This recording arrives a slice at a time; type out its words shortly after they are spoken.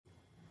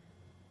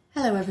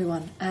Hello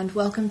everyone, and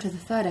welcome to the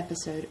third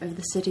episode of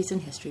the Cities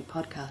in History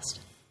podcast.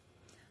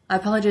 I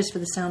apologise for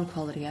the sound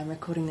quality. I'm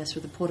recording this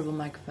with a portable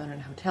microphone in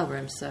a hotel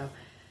room, so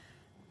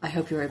I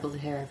hope you're able to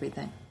hear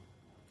everything.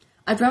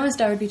 I promised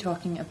I would be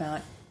talking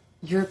about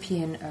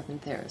European urban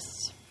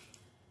theorists,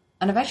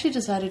 and I've actually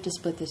decided to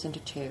split this into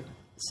two.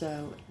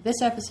 So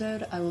this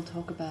episode I will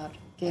talk about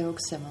Georg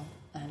Simmel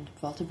and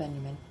Walter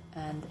Benjamin,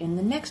 and in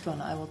the next one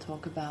I will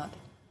talk about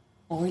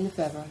Henri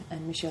Lefebvre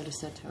and Michel de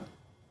Certeau.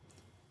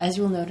 As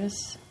you will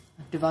notice,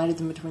 I've divided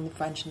them between the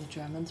French and the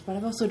Germans, but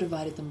I've also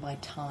divided them by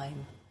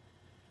time.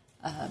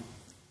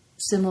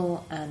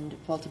 Simmel and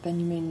Walter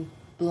Benjamin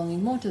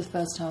belonging more to the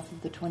first half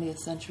of the 20th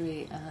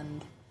century,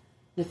 and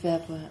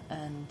Lefebvre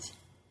and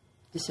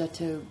de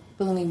Certeau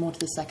belonging more to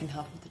the second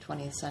half of the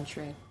 20th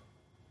century.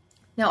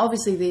 Now,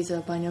 obviously, these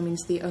are by no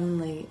means the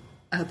only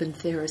urban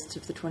theorists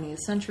of the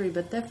 20th century,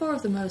 but they're four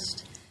of the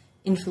most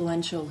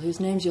influential, whose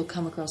names you'll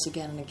come across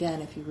again and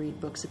again if you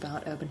read books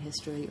about urban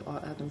history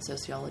or urban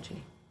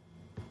sociology.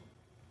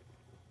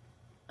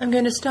 I'm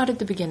going to start at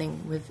the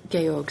beginning with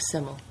Georg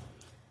Simmel.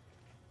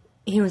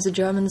 He was a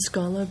German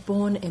scholar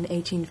born in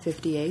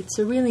 1858,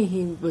 so really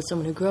he was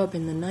someone who grew up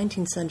in the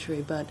 19th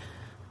century, but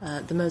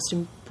the most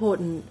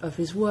important of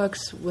his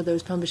works were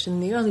those published in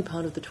the early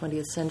part of the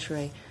 20th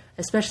century,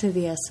 especially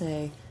the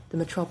essay The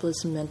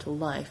Metropolis and Mental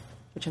Life,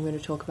 which I'm going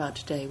to talk about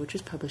today, which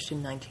was published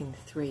in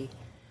 1903.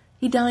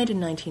 He died in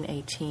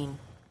 1918.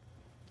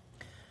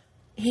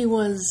 He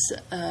was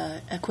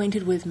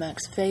acquainted with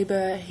Max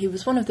Weber. He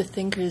was one of the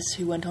thinkers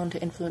who went on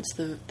to influence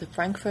the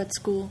Frankfurt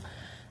School,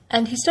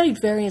 and he studied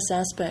various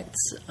aspects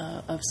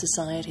of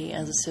society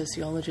as a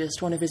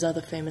sociologist. One of his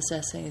other famous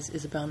essays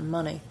is about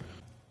money.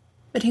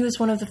 But he was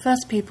one of the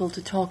first people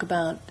to talk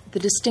about the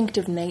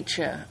distinctive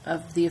nature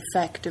of the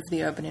effect of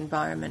the urban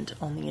environment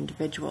on the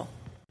individual.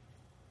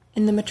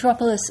 In The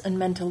Metropolis and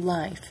Mental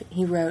Life,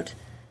 he wrote,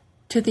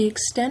 "To the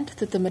extent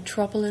that the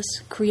metropolis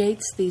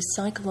creates these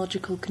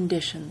psychological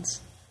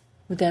conditions,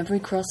 with every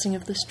crossing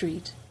of the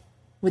street,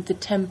 with the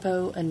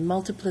tempo and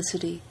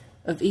multiplicity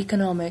of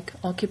economic,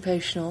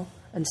 occupational,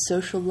 and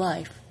social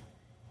life,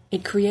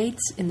 it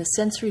creates in the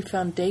sensory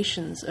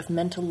foundations of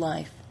mental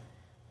life,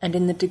 and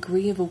in the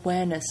degree of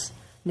awareness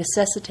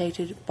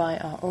necessitated by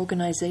our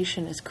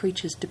organization as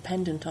creatures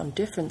dependent on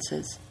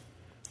differences,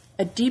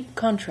 a deep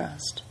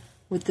contrast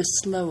with the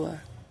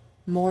slower,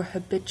 more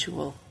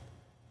habitual,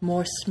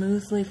 more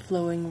smoothly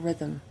flowing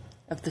rhythm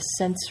of the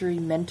sensory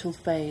mental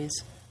phase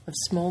of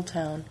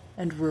small-town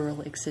and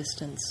rural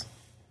existence."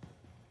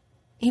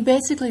 He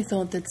basically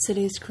thought that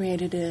cities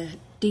created a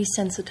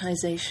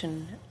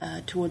desensitization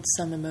towards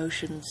some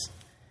emotions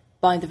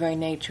by the very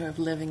nature of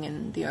living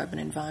in the urban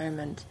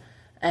environment,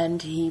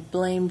 and he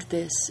blamed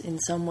this in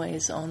some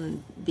ways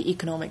on the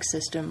economic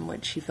system,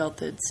 which he felt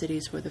that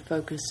cities were the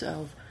focus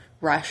of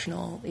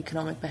rational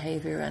economic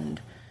behavior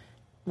and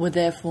were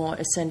therefore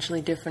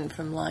essentially different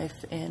from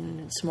life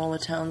in smaller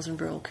towns and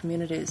rural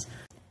communities.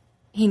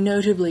 He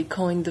notably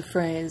coined the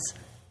phrase,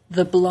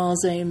 the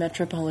blasé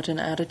metropolitan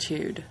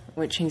attitude,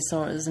 which he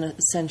saw as an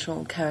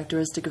essential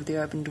characteristic of the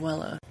urban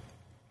dweller.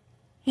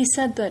 He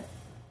said that,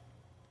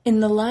 in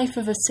the life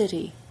of a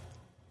city,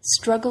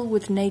 struggle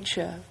with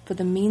nature for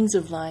the means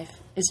of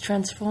life is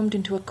transformed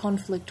into a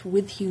conflict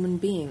with human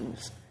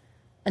beings,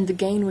 and the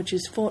gain which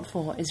is fought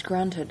for is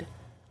granted,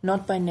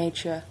 not by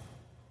nature,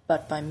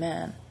 but by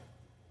man.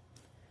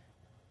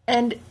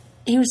 And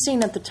he was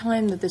seen at the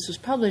time that this was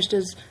published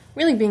as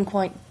really being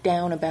quite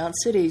down about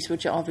cities,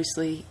 which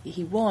obviously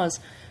he was,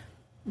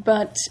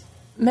 but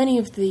many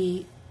of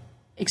the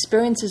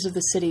experiences of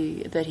the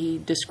city that he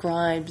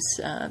describes,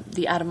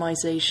 the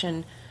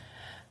atomization,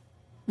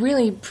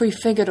 really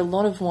prefigured a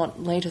lot of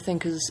what later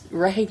thinkers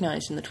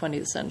recognized in the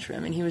 20th century. I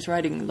mean, he was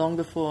writing long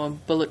before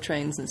bullet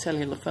trains and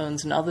cellular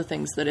phones and other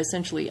things that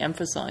essentially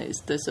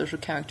emphasized the social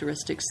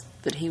characteristics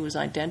that he was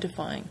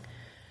identifying.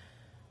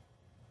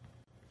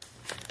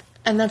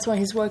 And that's why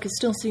his work is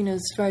still seen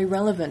as very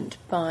relevant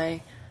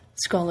by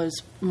scholars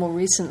more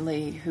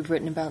recently who've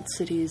written about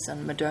cities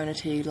and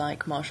modernity,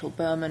 like Marshall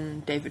Berman,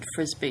 David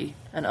Frisby,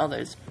 and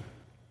others.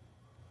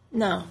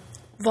 Now,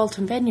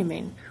 Walter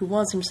Benjamin, who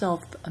was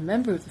himself a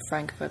member of the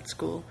Frankfurt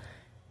School,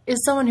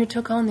 is someone who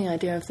took on the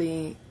idea of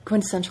the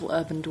quintessential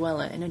urban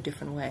dweller in a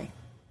different way.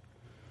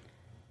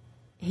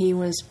 He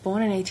was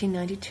born in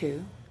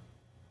 1892,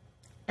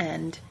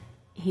 and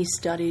he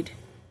studied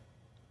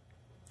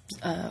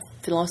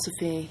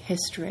philosophy,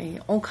 history,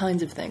 all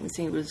kinds of things.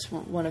 He was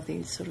one of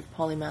these sort of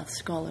polymath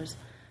scholars.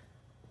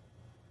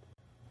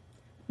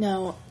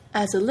 Now,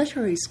 as a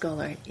literary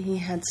scholar, he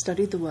had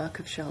studied the work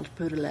of Charles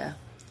Baudelaire,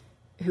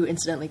 who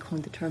incidentally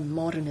coined the term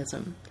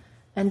modernism,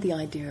 and the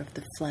idea of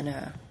the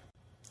flaneur.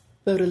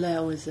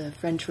 Baudelaire was a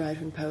French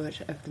writer and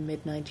poet of the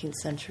mid-19th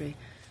century,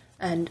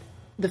 and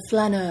the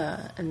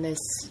flaneur and this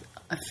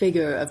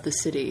figure of the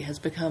city has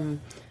become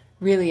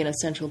really an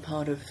essential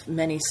part of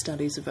many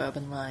studies of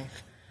urban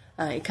life.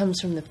 It comes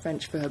from the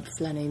French verb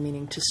flâner,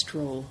 meaning to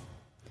stroll.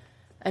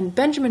 And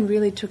Benjamin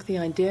really took the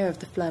idea of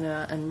the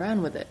flaneur and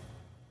ran with it.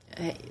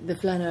 The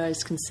flaneur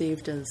is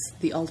conceived as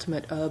the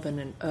ultimate urban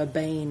and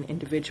urbane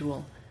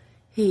individual.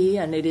 He,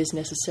 and it is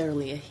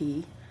necessarily a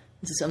he,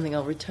 this is something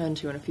I'll return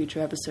to in a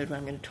future episode where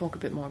I'm going to talk a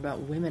bit more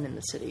about women in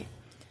the city.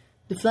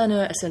 The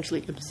flaneur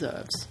essentially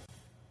observes.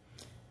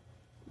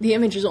 The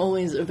image is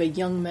always of a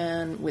young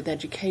man with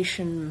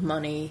education,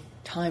 money,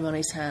 time on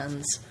his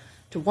hands,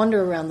 to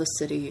wander around the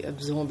city,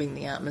 absorbing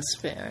the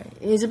atmosphere.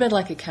 He's a bit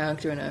like a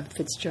character in a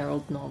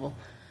Fitzgerald novel.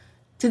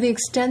 To the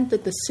extent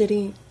that the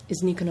city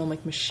is an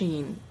economic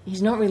machine,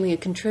 he's not really a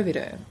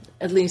contributor.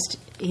 At least,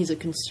 he's a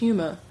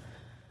consumer.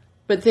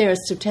 But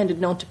theorists have tended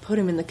not to put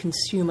him in the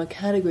consumer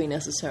category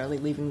necessarily,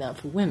 leaving that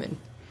for women.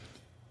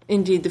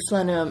 Indeed, the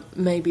flaneur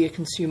may be a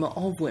consumer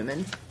of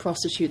women,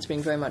 prostitutes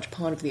being very much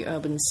part of the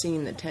urban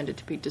scene that tended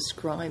to be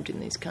described in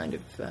these kind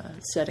of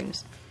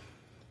settings.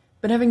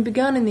 But having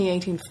begun in the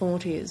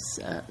 1840s,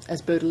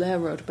 as Baudelaire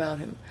wrote about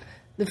him,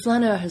 the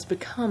flaneur has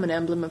become an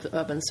emblem of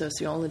urban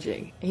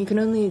sociology. He can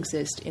only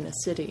exist in a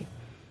city.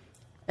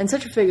 And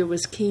such a figure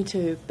was key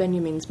to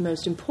Benjamin's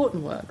most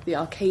important work, the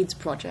Arcades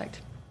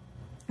Project.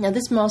 Now,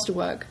 this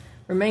masterwork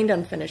remained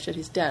unfinished at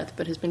his death,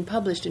 but has been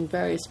published in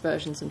various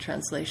versions and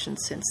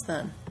translations since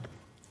then.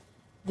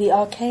 The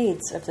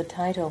arcades of the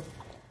title,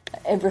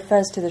 it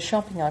refers to the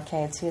shopping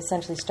arcades. He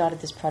essentially started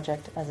this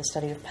project as a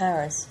study of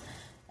Paris,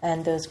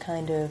 and those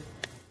kind of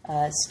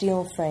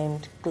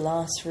steel-framed,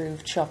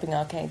 glass-roofed shopping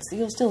arcades that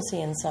you'll still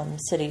see in some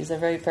cities. They're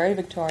very, very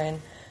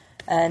Victorian,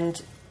 and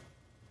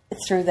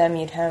through them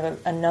you'd have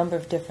a number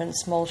of different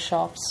small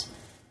shops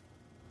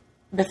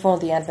before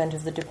the advent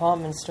of the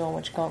department store,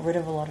 which got rid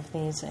of a lot of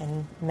these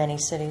in many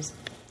cities.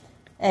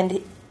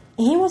 And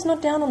he was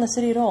not down on the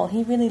city at all.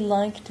 He really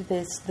liked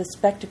the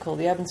spectacle,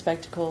 the urban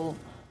spectacle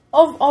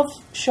of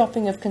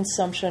shopping, of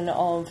consumption,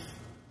 of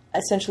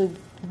essentially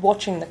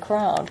watching the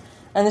crowd.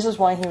 And this is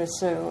why he was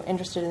so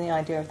interested in the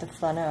idea of the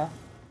flaneur.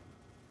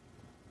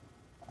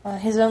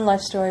 His own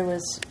life story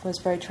was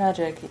very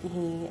tragic.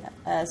 He,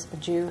 as a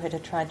Jew,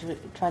 had tried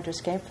to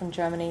escape from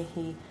Germany.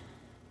 He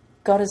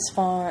got as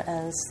far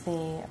as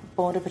the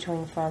border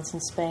between France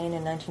and Spain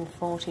in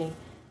 1940.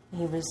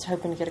 He was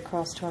hoping to get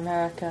across to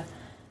America,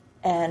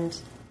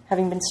 and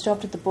having been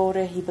stopped at the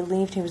border, he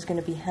believed he was going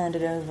to be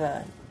handed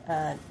over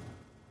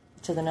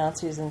to the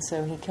Nazis, and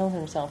so he killed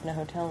himself in a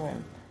hotel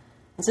room.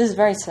 This is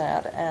very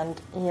sad,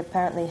 and he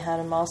apparently had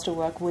a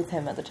masterwork with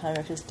him at the time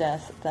of his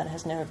death that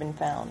has never been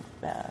found.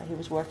 He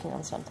was working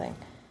on something.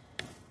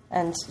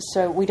 And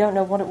so we don't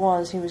know what it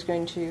was he was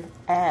going to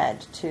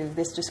add to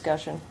this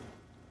discussion.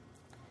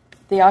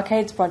 The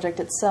Arcades Project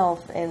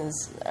itself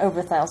is over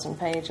 1,000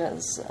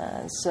 pages,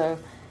 so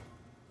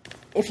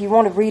if you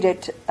want to read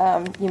it,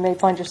 you may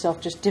find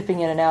yourself just dipping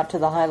in and out to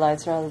the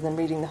highlights rather than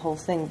reading the whole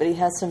thing, but he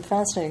has some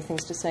fascinating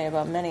things to say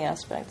about many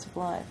aspects of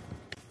life.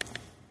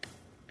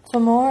 For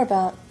more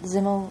about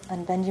Simmel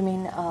and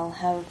Benjamin, I'll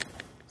have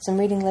some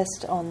reading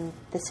list on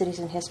the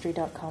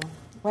citiesandhistory.com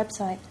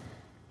website,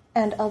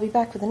 and I'll be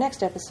back with the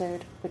next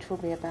episode, which will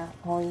be about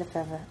Henri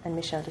Lefebvre and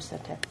Michel de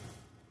Certeau.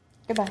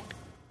 Goodbye.